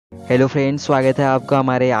Hello friends, स्वागत है आपका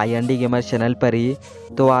हमारे आई गेमर चैनल पर ही।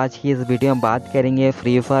 तो आज की इस वीडियो में बात करेंगे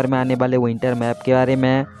फ्री फायर में आने वाले विंटर मैप के बारे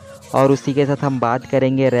में, और उसी के साथ हम बात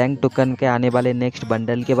करेंगे रैंक टोकन के आने वाले नेक्स्ट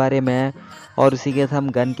बंडल के बारे में, और उसी के साथ हम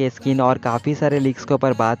गन के स्किन और काफ़ी सारे लीक्स के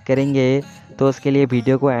ऊपर बात करेंगे। तो उसके लिए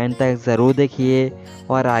वीडियो को एंड तक ज़रूर देखिए,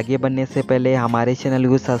 और आगे बढ़ने से पहले हमारे चैनल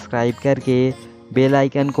को सब्सक्राइब करके बेल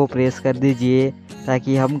आइकन को प्रेस कर दीजिए,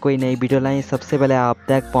 ताकि हम कोई नई वीडियो लाएं सबसे पहले आप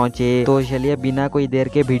तक पहुंचे। तो चलिए बिना कोई देर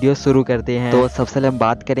के वीडियो शुरू करते हैं। तो सबसे पहले हम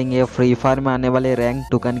बात करेंगे फ्री फायर में आने वाले रैंक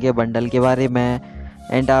टोकन के बंडल के बारे में।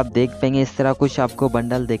 एंड आप देख पाएंगे इस तरह कुछ आपको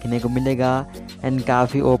बंडल देखने को मिलेगा, एंड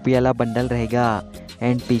काफ़ी ओपी वाला बंडल रहेगा।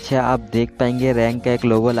 एंड पीछे आप देख पाएंगे रैंक का एक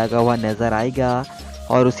लोगो लगा हुआ नज़र आएगा,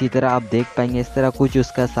 और उसी तरह आप देख पाएंगे इस तरह कुछ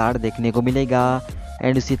उसका साड़ देखने को मिलेगा।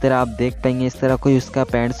 एंड उसी तरह आप देख पाएंगे इस तरह कुछ उसका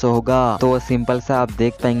पैंट्स होगा। तो सिंपल सा आप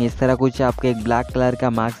देख पाएंगे इस तरह कुछ आपको एक ब्लैक कलर का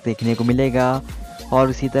मास्क देखने को मिलेगा, और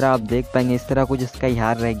उसी तरह आप देख पाएंगे इस तरह कुछ इसका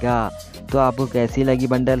हार रहेगा। तो आपको कैसी लगी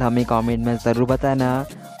बंडल हमें कमेंट में ज़रूर बताना,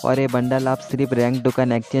 और ये बंडल आप सिर्फ रैंक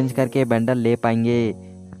टोकन एक्सचेंज करके बंडल ले पाएंगे।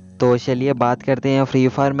 तो चलिए बात करते हैं फ्री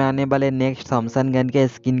फायर में आने वाले नेक्स्ट थॉमसन गन के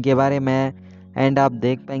स्किन के बारे में। एंड आप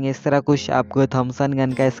देख पाएंगे इस तरह कुछ आपको थॉमसन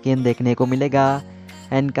गन का स्किन देखने को मिलेगा,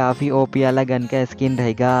 एंड काफ़ी ओपी वाला गन का स्किन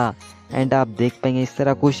रहेगा। एंड आप देख पाएंगे इस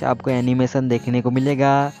तरह कुछ आपको एनिमेशन देखने को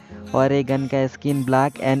मिलेगा, और ये गन का skin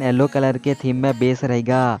black and yellow colour के थीम में बेस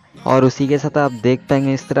रहेगा। और उसी के साथ आप देख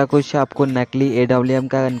पाएंगे इस तरह कुछ आपको नकली AWM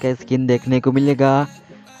का गन का स्किन देखने को मिलेगा,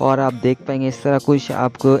 और आप देख पाएंगे इस तरह कुछ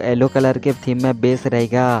आपको येलो कलर के थीम में बेस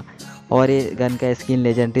रहेगा, और ये गन का स्किन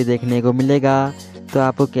लेजेंडरी देखने को मिलेगा। तो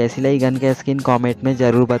आपको कैसी लगी गन का स्किन कमेंट में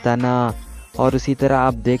ज़रूर बताना। और उसी तरह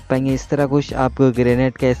आप देख पाएंगे इस तरह कुछ आपको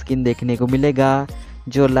ग्रेनेड का स्किन देखने को मिलेगा,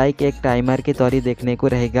 जो लाइक एक टाइमर के तौर ही देखने को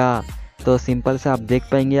रहेगा। तो सिंपल से आप देख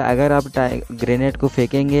पाएंगे अगर आप ग्रेनेड को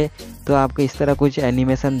फेंकेंगे तो आपको इस तरह कुछ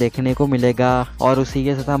एनिमेशन देखने को मिलेगा। और उसी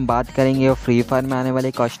के साथ हम बात करेंगे फ्री फायर में आने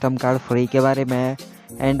वाले कस्टम कार्ड फ्री के बारे में।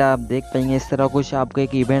 एंड आप देख पाएंगे इस तरह कुछ आपको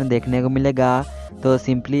एक इवेंट देखने को मिलेगा। तो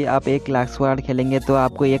सिंपली आप 1 लाख स्क्वाड खेलेंगे तो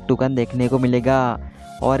आपको एक टोकन देखने को मिलेगा,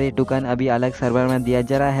 और ये टोकन अभी अलग सर्वर में दिया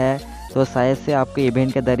जा रहा है। तो शायद से आपको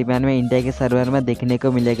इवेंट के दरमियान में इंडिया के सर्वर में देखने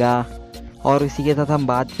को मिलेगा। और इसी के साथ हम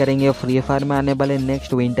बात करेंगे फ्री फायर में आने वाले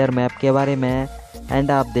नेक्स्ट विंटर मैप के बारे में।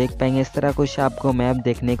 एंड आप देख पाएंगे इस तरह कुछ आपको मैप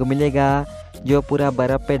देखने को मिलेगा, जो पूरा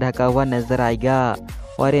बर्फ़ पे ढका हुआ नज़र आएगा,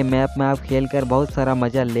 और ये मैप में आप खेल कर बहुत सारा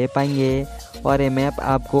मज़ा ले पाएंगे। और ये मैप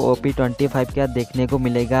आपको OP25 का देखने को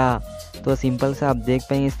मिलेगा। तो सिंपल से आप देख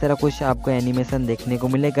पाएंगे इस तरह कुछ आपको एनिमेशन देखने को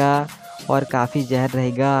मिलेगा, और काफ़ी जहर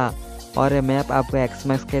रहेगा, और ये मैप आपको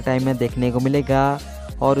एक्समैक्स के टाइम में देखने को मिलेगा।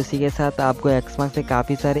 और उसी के साथ आपको एक्समैक्स से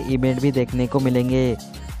काफ़ी सारे इवेंट भी देखने को मिलेंगे।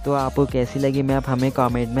 तो आपको कैसी लगी मैप हमें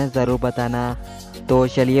कमेंट में ज़रूर बताना। तो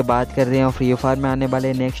चलिए बात कर रहे हैं फ्री फायर में आने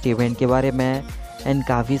वाले नेक्स्ट इवेंट के बारे में। एंड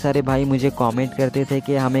काफ़ी सारे भाई मुझे कमेंट करते थे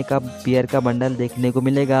कि हमें कब बियर का बंडल देखने को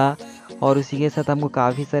मिलेगा, और उसी के साथ हमको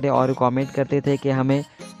काफ़ी सारे और कमेंट करते थे कि हमें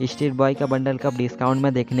स्ट्रीट बॉय का बंडल कब डिस्काउंट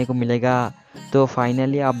में देखने को मिलेगा। तो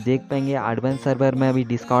फाइनली आप देख पाएंगे एडवांस सर्वर में अभी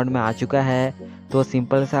डिस्काउंट में आ चुका है। तो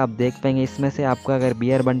सिंपल से आप देख पाएंगे इसमें से आपको अगर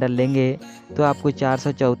बियर बंडल लेंगे तो आपको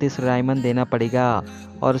 434 डायमंड देना पड़ेगा।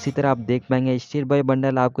 और उसी तरह आप देख पाएंगे स्ट्रीट बॉय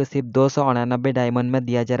बंडल आपको सिर्फ 299 डायमंड में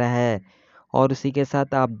दिया जा रहा है। और उसी के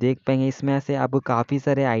साथ आप देख पाएंगे इसमें से आपको काफ़ी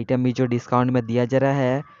सारे आइटम भी जो डिस्काउंट में दिया जा रहा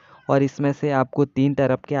है, और इसमें से आपको 3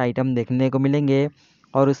 तरफ के आइटम देखने को मिलेंगे।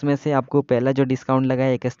 और उसमें से आपको पहला जो डिस्काउंट लगा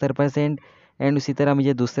है 71%, एंड उसी तरह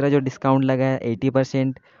मुझे दूसरा जो डिस्काउंट लगा है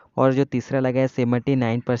 80%, और जो तीसरा लगा है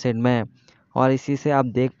 79% में। और इसी से आप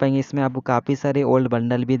देख पाएंगे इसमें आपको काफ़ी सारे ओल्ड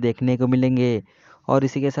बंडल भी देखने को मिलेंगे, और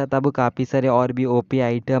इसी के साथ आपको काफ़ी सारे और भी OP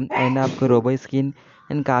आइटम एंड आपको रोबो स्किन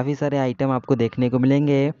एंड काफ़ी सारे आइटम आपको देखने को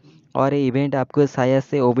मिलेंगे। और ये इवेंट आपको शायद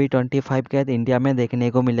से OP25 के बाद इंडिया में देखने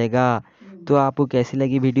को मिलेगा। तो आपको कैसी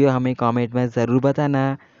लगी वीडियो हमें कमेंट में ज़रूर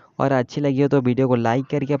बताना, और अच्छी लगी हो तो वीडियो को लाइक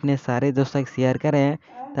करके अपने सारे दोस्तों तक शेयर करें,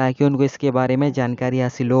 ताकि उनको इसके बारे में जानकारी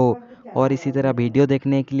हासिल हो। और इसी तरह वीडियो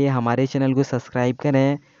देखने के लिए हमारे चैनल को सब्सक्राइब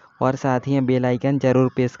करें, और साथ ही बेल आइकन ज़रूर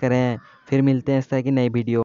प्रेस करें। फिर मिलते हैं इस तरह की नई वीडियो।